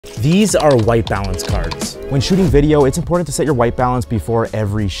These are white balance cards. When shooting video, it's important to set your white balance before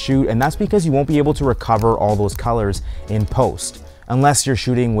every shoot, and that's because you won't be able to recover all those colors in post, unless you're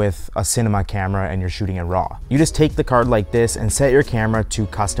shooting with a cinema camera and you're shooting in RAW. You just take the card like this and set your camera to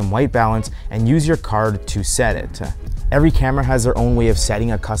custom white balance and use your card to set it. Every camera has their own way of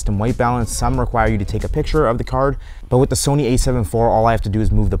setting a custom white balance. Some require you to take a picture of the card, but with the Sony a7 IV, all I have to do is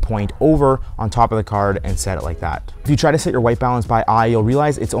move the point over on top of the card and set it like that. If you try to set your white balance by eye, you'll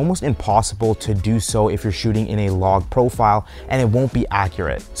realize it's almost impossible to do so if you're shooting in a log profile, and it won't be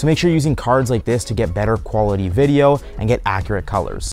accurate. So make sure you're using cards like this to get better quality video and get accurate colors.